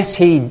 Yes,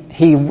 he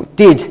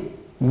did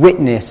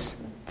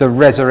witness the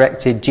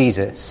resurrected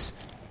Jesus.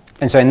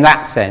 And so in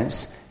that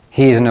sense,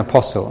 he is an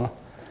apostle.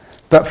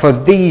 But for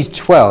these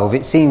 12,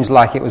 it seems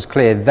like it was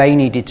clear they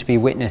needed to be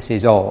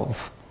witnesses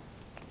of,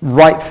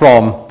 right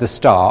from the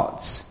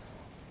start,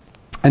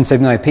 And so,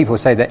 no, people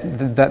say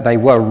that they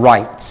were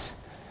right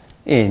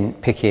in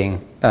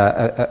picking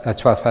a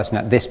 12th person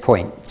at this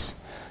point,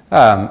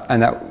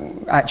 and that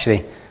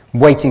actually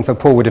waiting for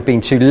Paul would have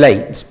been too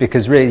late,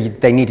 because really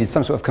they needed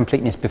some sort of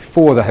completeness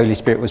before the Holy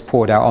Spirit was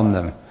poured out on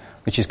them,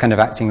 which is kind of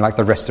acting like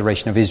the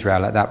restoration of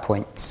Israel at that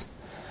point.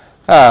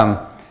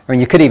 I mean,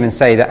 you could even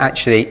say that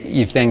actually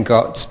you've then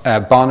got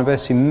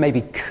Barnabas, who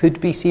maybe could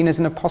be seen as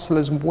an apostle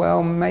as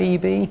well,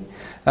 maybe.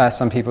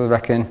 Some people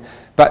reckon.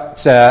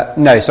 But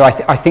no, so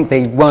I think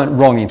they weren't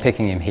wrong in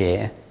picking him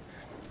here,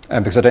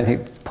 because I don't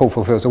think Paul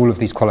fulfills all of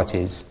these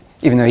qualities,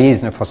 even though he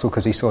is an apostle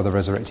because he saw the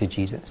resurrected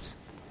Jesus.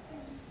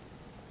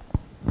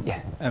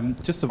 Yeah.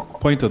 Just a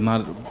point on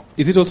that.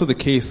 Is it also the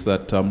case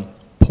that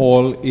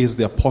Paul is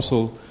the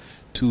apostle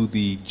to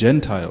the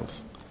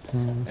Gentiles,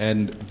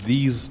 and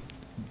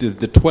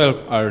the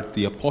 12 are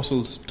the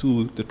apostles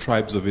to the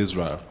tribes of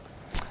Israel?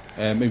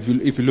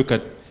 If you look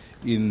at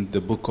in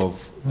the book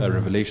of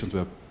Revelations,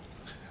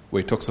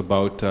 where it talks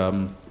about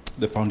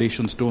the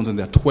foundation stones, and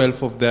there are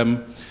 12 of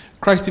them,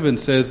 Christ even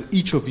says,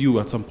 each of you,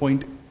 at some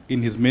point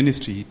in his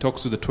ministry, he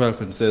talks to the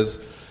 12 and says,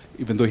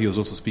 even though he was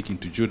also speaking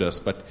to Judas,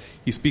 but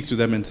he speaks to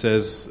them and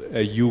says,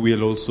 you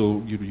will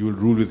also, you will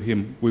rule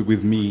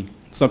with me,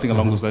 something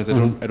along those lines. I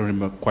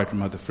don't quite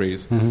remember the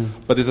phrase.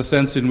 But there's a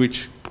sense in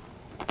which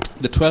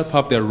the 12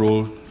 have their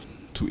role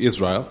to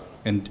Israel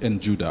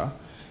and Judah,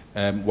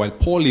 while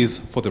Paul is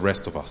for the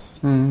rest of us.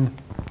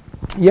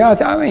 Yeah,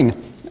 I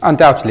mean,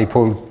 undoubtedly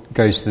Paul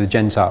goes to the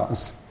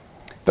Gentiles.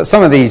 But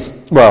some of these,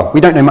 well, we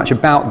don't know much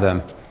about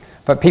them,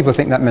 but people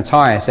think that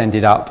Matthias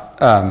ended up,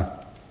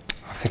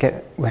 I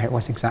forget where it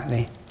was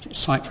exactly.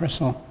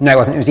 Cyprus or? No, it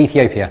wasn't. It was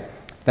Ethiopia.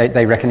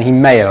 They reckon he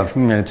may have.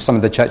 Some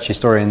of the church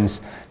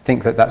historians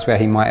think that that's where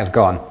he might have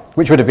gone,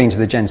 which would have been to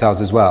the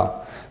Gentiles as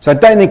well. So I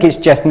don't think it's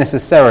just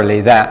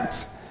necessarily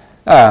that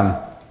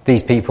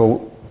these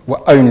people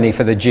were only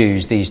for the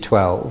Jews, these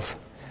 12.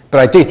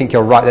 But I do think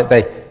you're right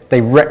that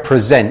they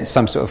represent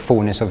some sort of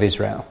fullness of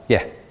Israel.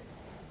 Yeah.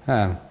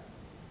 Yeah,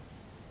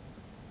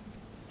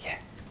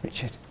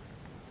 Richard.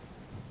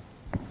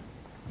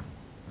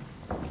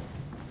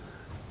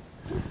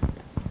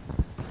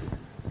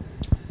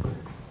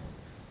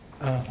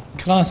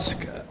 Can I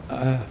ask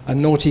a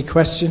naughty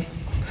question?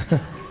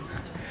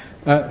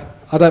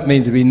 I don't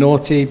mean to be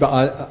naughty, but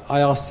I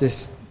ask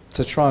this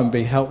to try and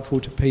be helpful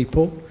to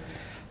people.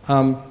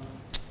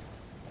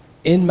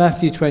 In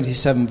Matthew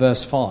 27,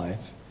 verse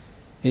 5,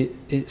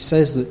 it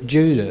says that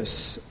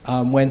Judas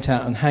went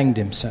out and hanged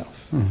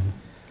himself.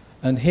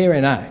 And here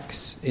in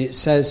Acts, it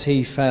says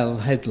he fell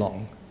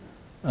headlong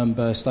and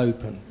burst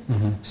open.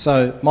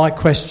 So my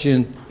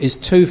question is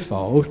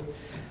twofold.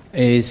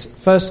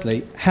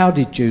 Firstly, how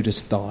did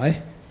Judas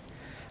die?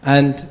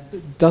 And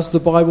does the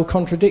Bible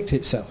contradict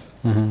itself?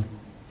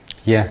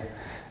 Yeah.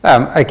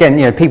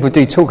 Again, people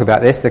do talk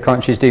about this. The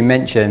commentaries do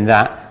mention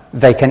that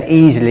they can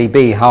easily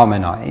be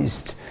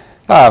harmonised.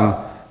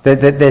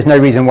 There's no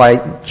reason why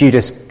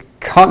Judas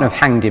can't have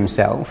hanged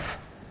himself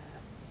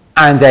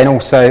and then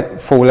also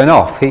fallen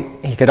off.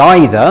 He could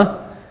either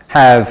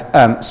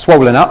have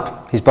swollen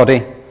up his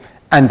body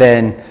and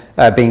then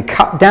been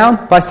cut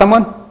down by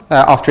someone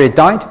after he had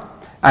died,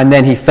 and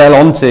then he fell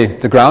onto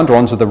the ground or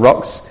onto the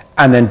rocks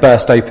and then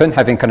burst open,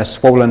 having kind of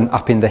swollen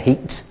up in the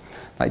heat,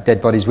 like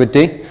dead bodies would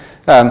do.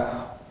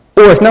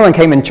 Or if no one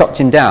came and chopped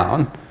him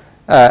down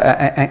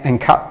and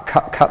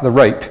cut the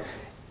rope,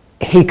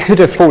 he could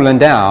have fallen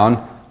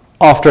down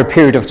after a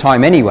period of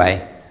time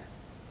anyway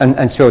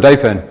and spilled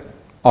open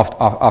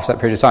after that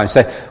period of time.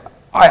 So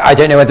I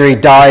don't know whether he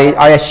died.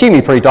 I assume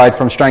he probably died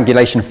from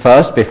strangulation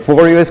first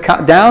before he was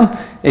cut down.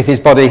 If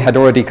his body had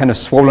already kind of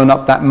swollen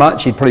up that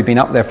much, he'd probably been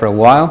up there for a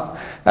while.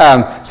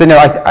 So no,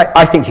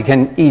 I think you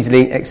can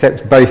easily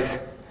accept both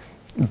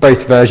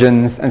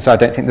versions, and so I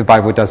don't think the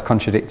Bible does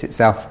contradict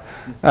itself.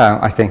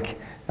 I think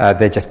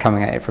they're just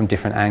coming at it from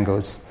different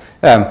angles.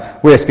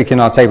 We're speaking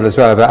on our table as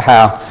well about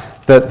how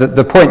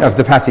the point of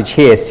the passage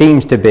here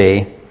seems to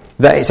be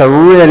that it's a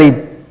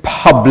really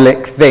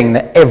public thing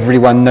that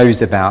everyone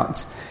knows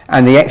about,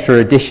 and the extra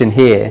addition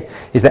here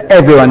is that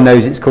everyone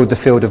knows it's called the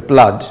field of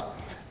blood,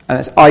 and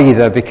it's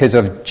either because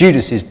of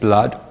Judas's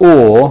blood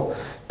or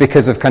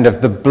because of kind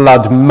of the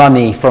blood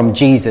money from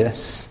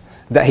Jesus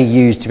that he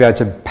used to be able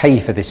to pay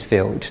for this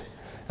field.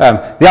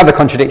 The other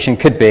contradiction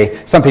could be,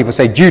 some people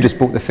say Judas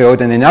bought the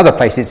field, and in other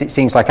places it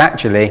seems like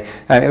actually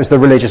it was the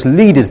religious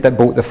leaders that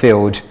bought the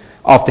field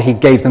after he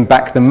gave them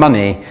back the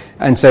money.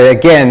 And so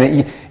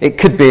again, it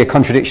could be a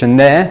contradiction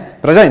there,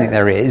 but I don't think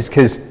there is,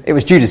 because it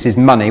was Judas's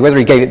money. Whether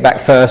he gave it back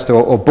first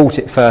or bought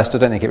it first, I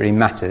don't think it really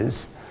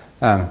matters.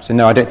 So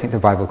no, I don't think the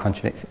Bible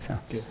contradicts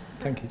itself. Good.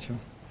 Thank you, John.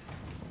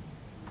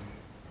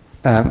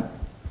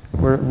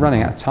 We're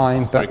running out of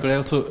time. Sorry, could I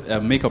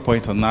also make a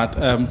point on that?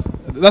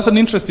 That's an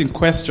interesting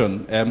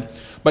question.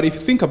 But if you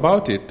think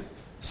about it,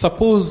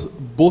 suppose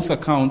both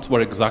accounts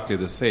were exactly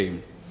the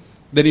same,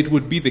 then it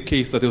would be the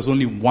case that there was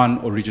only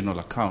one original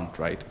account,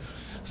 right?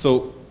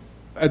 So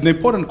an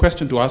important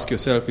question to ask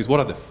yourself is, what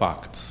are the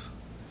facts?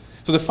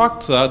 So the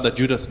facts are that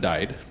Judas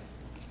died,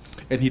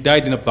 and he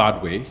died in a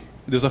bad way.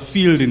 There's a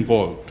field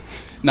involved.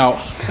 Now,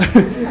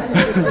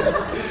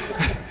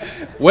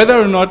 whether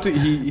or not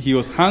he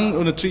was hung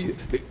on a tree,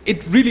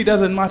 it really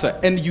doesn't matter.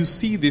 And you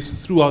see this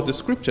throughout the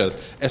scriptures,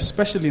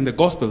 especially in the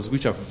Gospels,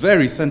 which are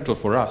very central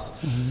for us,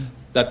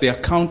 that the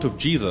account of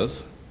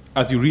Jesus,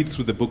 as you read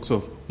through the books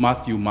of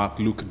Matthew, Mark,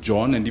 Luke,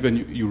 John, and even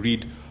you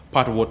read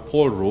part of what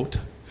Paul wrote,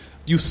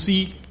 you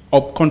see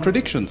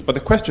contradictions. But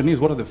the question is,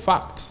 what are the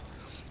facts?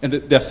 And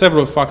there are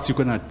several facts you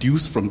can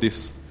adduce from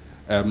this,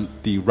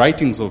 the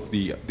writings of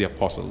the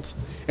apostles.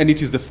 And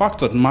it is the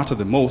facts that matter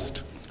the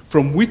most,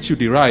 from which you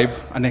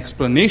derive an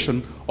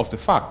explanation of the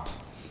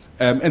facts.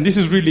 And this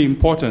is really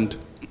important,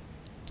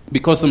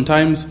 because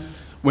sometimes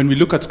when we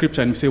look at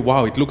Scripture and we say,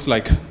 wow, it looks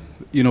like,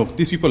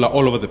 these people are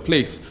all over the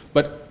place.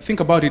 But think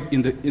about it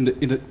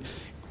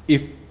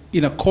if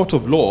in a court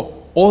of law,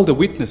 all the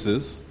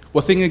witnesses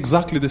were saying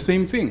exactly the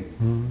same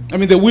thing. I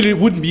mean, there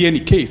wouldn't be any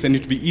case, and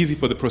it would be easy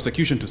for the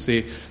prosecution to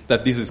say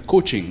that this is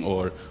coaching,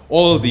 or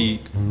all the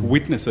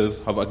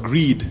witnesses have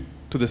agreed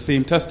to the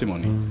same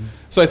testimony.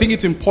 So I think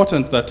it's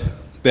important that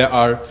there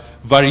are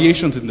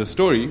variations in the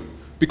story,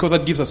 because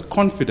that gives us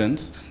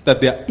confidence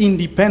that they are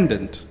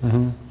independent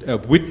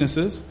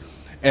witnesses,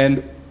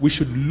 and we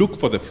should look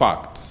for the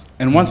facts.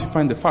 And once we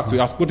find the facts, we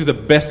ask, what is the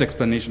best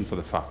explanation for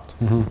the fact?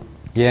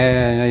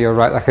 Yeah, no, you're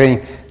right. I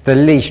think the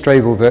Lee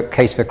Strobel book,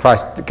 Case for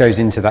Christ, goes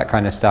into that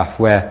kind of stuff,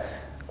 where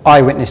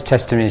eyewitness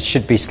testimonies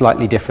should be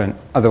slightly different.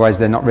 Otherwise,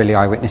 they're not really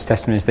eyewitness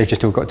testimonies. They've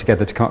just all got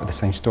together to come up with the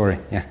same story.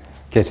 Yeah,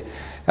 good.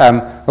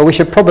 Well, we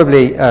should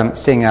probably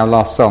sing our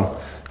last song.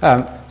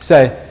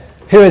 So,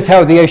 who has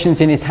held the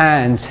oceans in his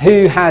hands?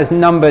 Who has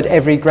numbered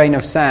every grain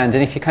of sand?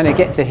 And if you kind of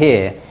get to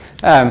here,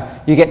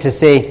 you get to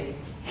see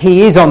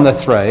he is on the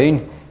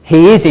throne.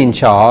 He is in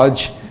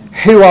charge.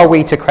 Who are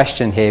we to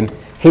question him?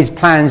 His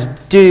plans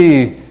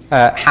do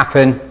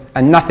happen,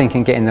 and nothing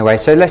can get in the way.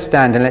 So let's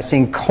stand and let's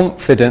sing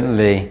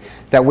confidently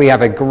that we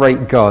have a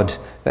great God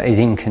that is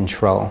in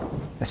control.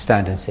 Let's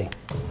stand and sing.